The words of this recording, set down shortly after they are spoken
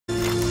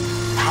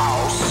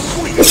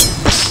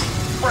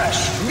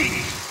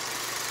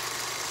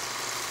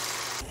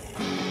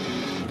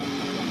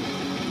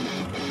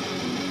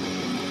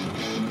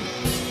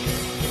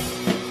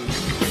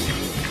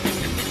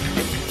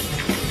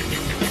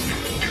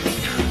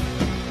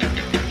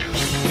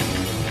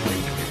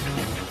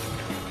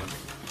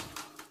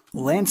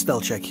Lance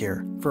Velchek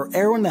here for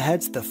Arrow in the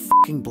Head's The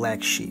Fucking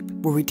Black Sheep,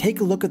 where we take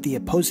a look at the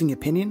opposing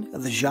opinion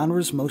of the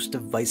genre's most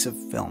divisive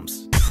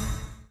films.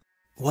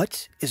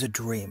 What is a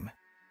dream?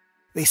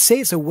 They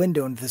say it's a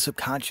window into the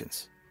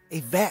subconscious,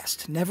 a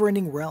vast,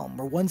 never-ending realm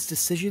where one's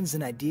decisions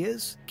and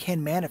ideas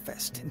can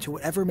manifest into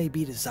whatever may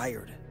be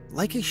desired.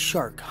 Like a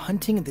shark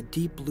hunting in the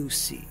deep blue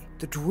sea,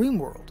 the dream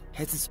world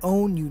has its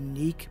own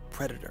unique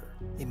predator,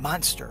 a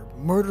monster,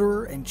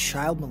 murderer, and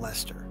child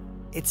molester.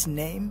 Its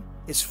name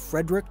is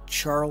Frederick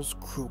Charles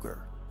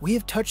Krueger. We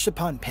have touched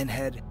upon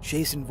Pinhead,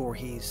 Jason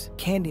Voorhees,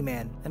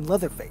 Candyman, and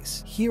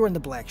Leatherface here on The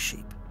Black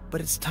Sheep,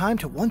 but it's time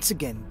to once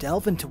again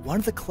delve into one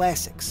of the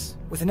classics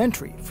with an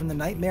entry from the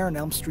Nightmare on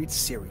Elm Street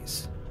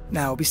series.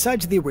 Now,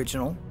 besides the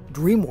original,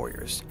 Dream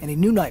Warriors, and A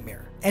New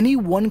Nightmare, any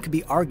one could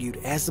be argued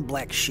as the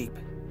Black Sheep,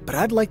 but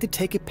I'd like to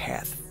take a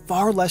path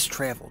far less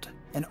traveled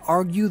and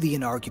argue the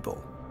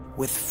inarguable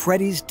with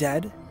Freddy's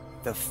Dead,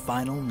 The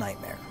Final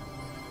Nightmare.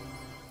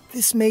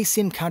 This may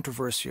seem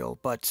controversial,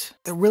 but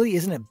there really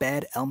isn't a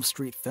bad Elm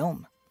Street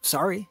film.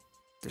 Sorry,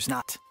 there's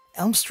not.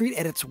 Elm Street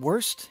at its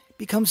worst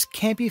becomes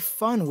campy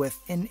fun with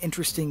an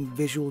interesting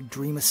visual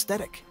dream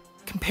aesthetic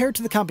compared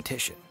to the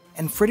competition.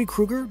 And Freddy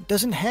Krueger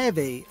doesn't have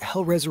a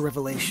Hellraiser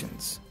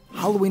Revelations,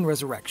 Halloween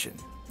Resurrection,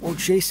 or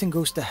Jason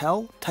Goes to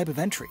Hell type of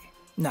entry.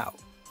 Now,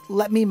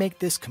 let me make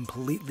this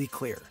completely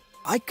clear.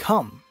 I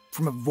come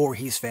from a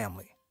Voorhees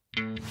family.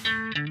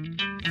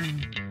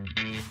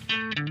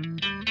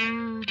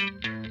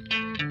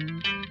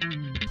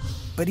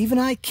 But even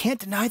I can't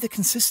deny the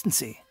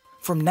consistency.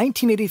 From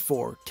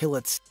 1984 till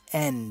its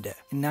end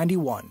in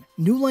 '91,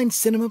 New Line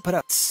Cinema put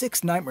out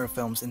 6 Nightmare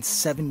films in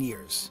 7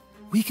 years.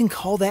 We can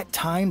call that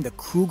time the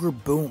Krueger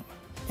boom.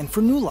 And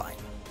for New Line,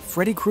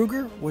 Freddy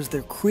Krueger was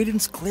their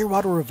Creedence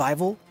Clearwater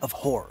revival of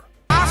horror.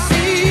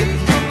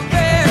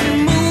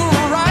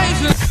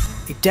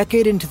 A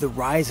decade into the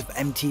rise of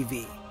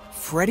MTV,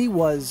 Freddy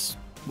was,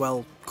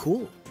 well,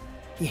 cool.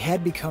 He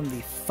had become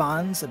the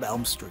Fonz of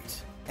Elm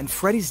Street, and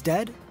Freddy's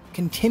Dead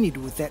continued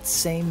with that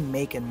same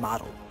make and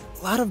model.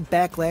 A lot of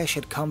backlash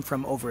had come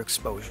from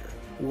overexposure.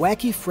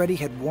 Wacky Freddy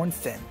had worn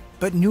thin,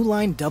 but New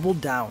Line doubled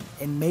down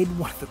and made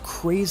one of the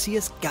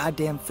craziest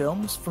goddamn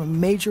films from a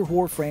major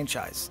horror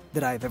franchise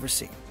that I've ever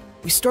seen.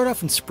 We start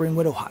off in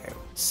Springwood, Ohio,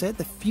 set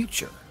the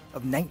future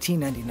of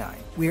 1999.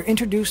 We are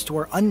introduced to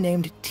our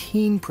unnamed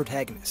teen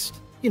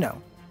protagonist. You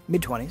know,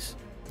 mid-20s.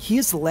 He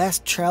is the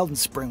last child in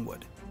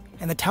Springwood,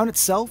 and the town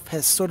itself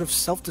has sort of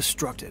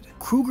self-destructed.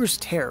 Krueger's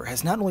terror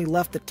has not only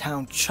left the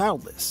town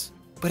childless,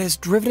 but has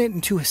driven it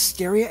into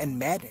hysteria and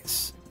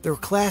madness. There are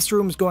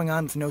classrooms going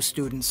on with no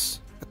students,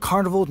 a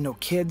carnival with no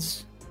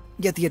kids,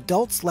 yet the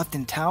adults left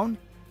in town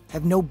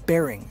have no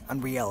bearing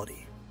on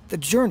reality. The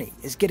journey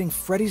is getting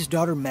Freddy's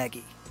daughter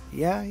Maggie,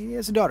 yeah, he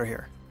has a daughter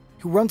here,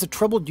 who runs a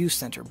troubled youth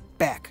center,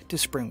 back to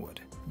Springwood.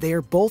 They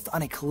are both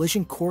on a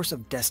collision course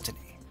of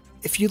destiny.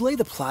 If you lay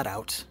the plot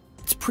out,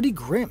 it's pretty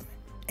grim,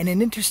 and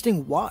an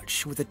interesting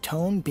watch with the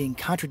tone being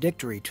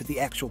contradictory to the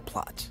actual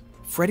plot.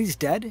 Freddy's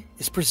Dead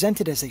is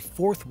presented as a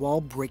fourth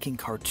wall breaking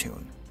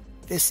cartoon.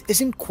 This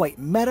isn't quite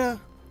meta,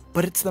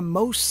 but it's the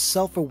most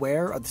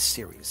self-aware of the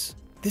series.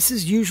 This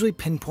is usually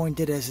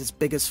pinpointed as its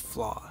biggest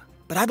flaw,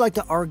 but I'd like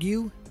to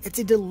argue it's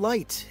a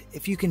delight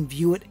if you can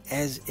view it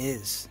as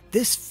is.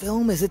 This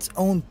film is its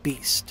own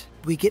beast.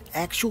 We get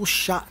actual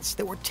shots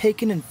that were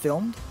taken and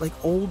filmed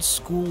like old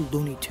school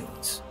Looney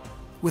Tunes,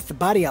 with the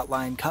body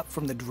outline cut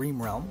from the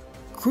dream realm,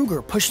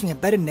 Krueger pushing a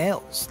bed of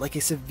nails like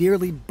a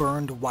severely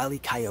burned Wile E.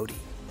 Coyote,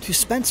 to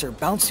Spencer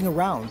bouncing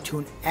around to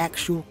an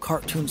actual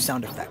cartoon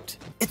sound effect.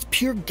 It's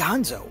pure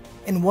gonzo,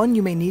 and one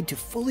you may need to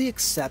fully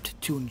accept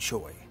to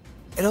enjoy.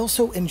 It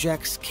also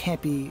injects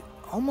campy,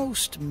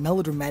 almost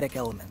melodramatic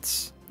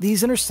elements.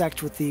 These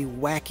intersect with the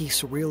wacky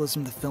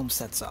surrealism the film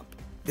sets up.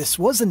 This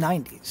was the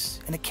 90s,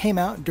 and it came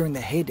out during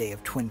the heyday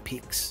of Twin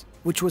Peaks,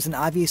 which was an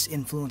obvious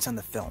influence on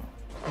the film.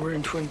 We're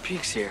in Twin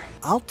Peaks here.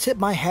 I'll tip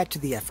my hat to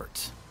the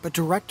effort, but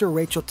director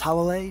Rachel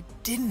Talalay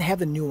didn't have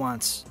the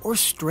nuance or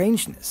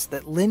strangeness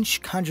that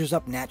Lynch conjures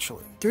up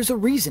naturally. There's a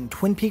reason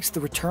Twin Peaks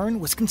The Return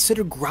was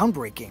considered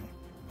groundbreaking,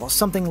 while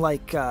something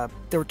like The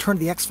Return of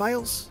the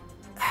X-Files?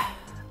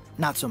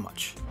 Not so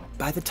much.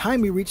 By the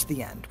time we reach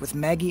the end, with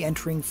Maggie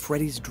entering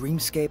Freddy's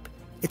dreamscape,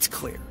 it's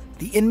clear.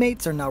 The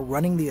inmates are now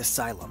running the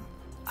asylum.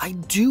 I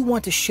do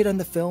want to shit on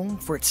the film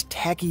for its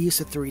tacky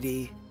use of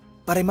 3D,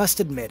 but I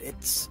must admit,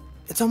 it's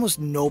almost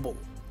noble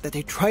that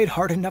they tried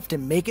hard enough to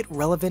make it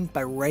relevant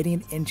by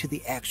writing it into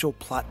the actual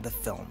plot of the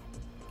film.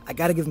 I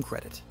gotta give them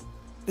credit.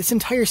 This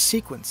entire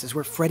sequence is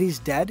where Freddy's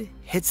Dead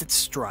hits its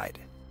stride.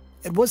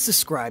 It was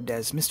described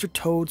as Mr.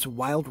 Toad's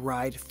wild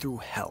ride through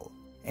hell.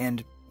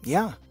 And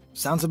yeah,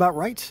 sounds about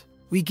right.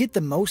 We get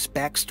the most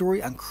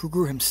backstory on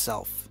Krueger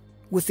himself,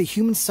 with the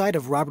human side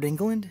of Robert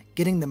Englund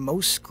getting the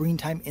most screen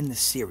time in the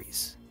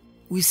series.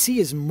 We see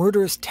his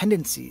murderous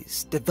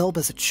tendencies develop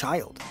as a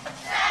child,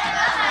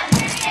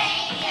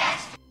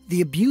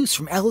 the abuse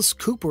from Alice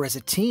Cooper as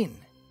a teen,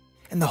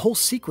 and the whole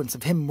sequence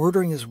of him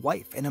murdering his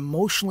wife and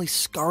emotionally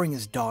scarring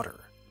his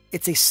daughter.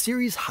 It's a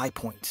series high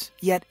point,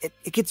 yet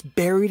it gets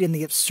buried in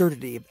the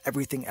absurdity of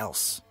everything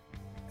else.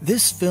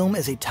 This film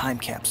is a time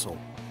capsule.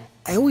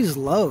 I always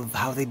love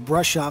how they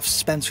brush off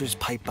Spencer's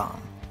pipe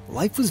bomb.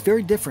 Life was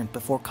very different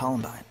before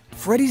Columbine.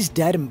 Freddy's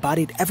Dead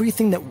embodied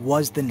everything that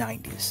was the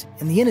 90s,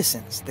 and the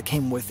innocence that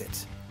came with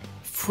it.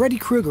 Freddy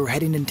Krueger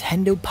had a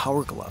Nintendo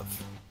Power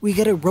Glove. We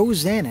got a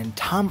Roseanne and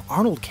Tom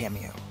Arnold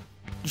cameo.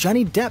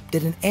 Johnny Depp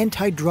did an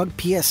anti-drug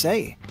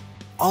PSA.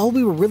 All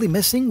we were really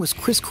missing was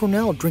Chris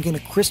Cornell drinking a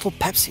Crystal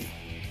Pepsi.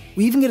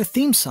 We even get a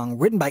theme song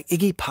written by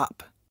Iggy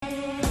Pop.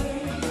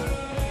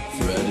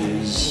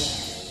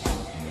 Freddy's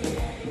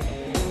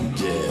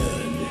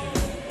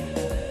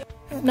dead.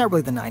 Not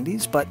really the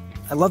 90s, but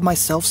I love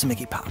myself some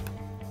Iggy Pop.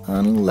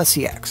 Unless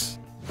he acts.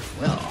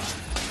 Well,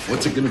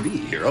 what's it gonna be,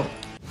 hero?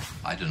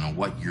 I don't know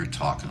what you're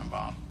talking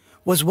about.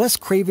 Was Wes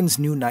Craven's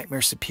New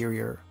Nightmare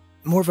superior?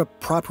 More of a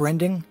proper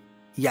ending?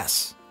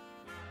 Yes.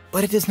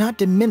 But it does not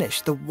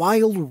diminish the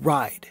wild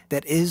ride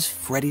that is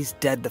Freddy's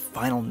Dead: The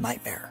Final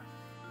Nightmare.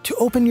 To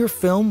open your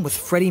film with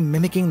Freddy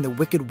mimicking the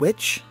Wicked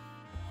Witch,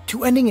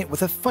 to ending it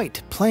with a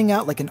fight playing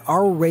out like an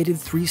R-rated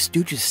Three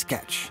Stooges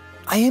sketch,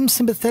 I am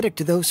sympathetic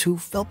to those who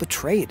felt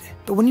betrayed.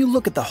 But when you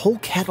look at the whole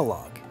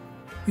catalog,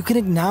 you can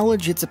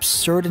acknowledge its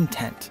absurd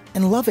intent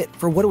and love it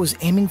for what it was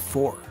aiming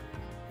for.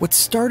 What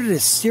started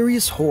as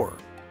serious horror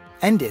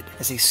ended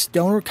as a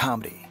stoner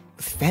comedy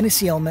with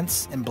fantasy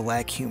elements and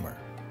black humor.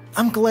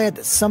 I'm glad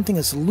that something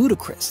as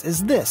ludicrous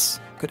as this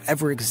could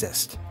ever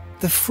exist.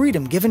 The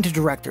freedom given to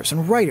directors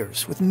and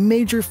writers with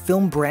major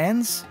film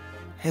brands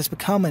has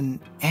become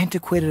an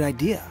antiquated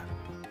idea.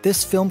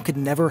 This film could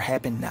never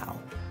happen now,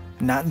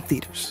 not in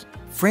theaters.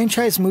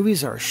 Franchise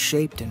movies are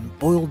shaped and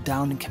boiled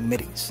down in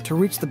committees to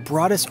reach the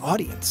broadest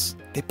audience.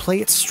 They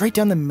play it straight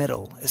down the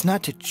middle as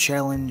not to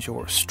challenge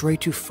or stray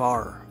too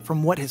far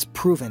from what has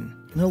proven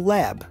in a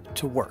lab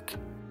to work.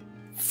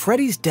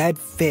 Freddy's Dead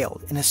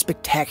failed in a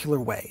spectacular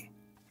way.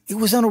 It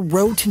was on a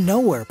road to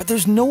nowhere, but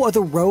there's no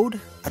other road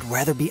I'd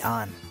rather be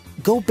on.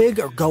 Go big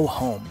or go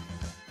home.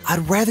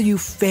 I'd rather you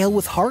fail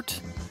with heart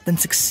than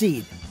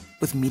succeed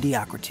with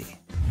mediocrity.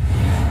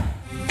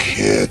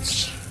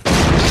 Kids.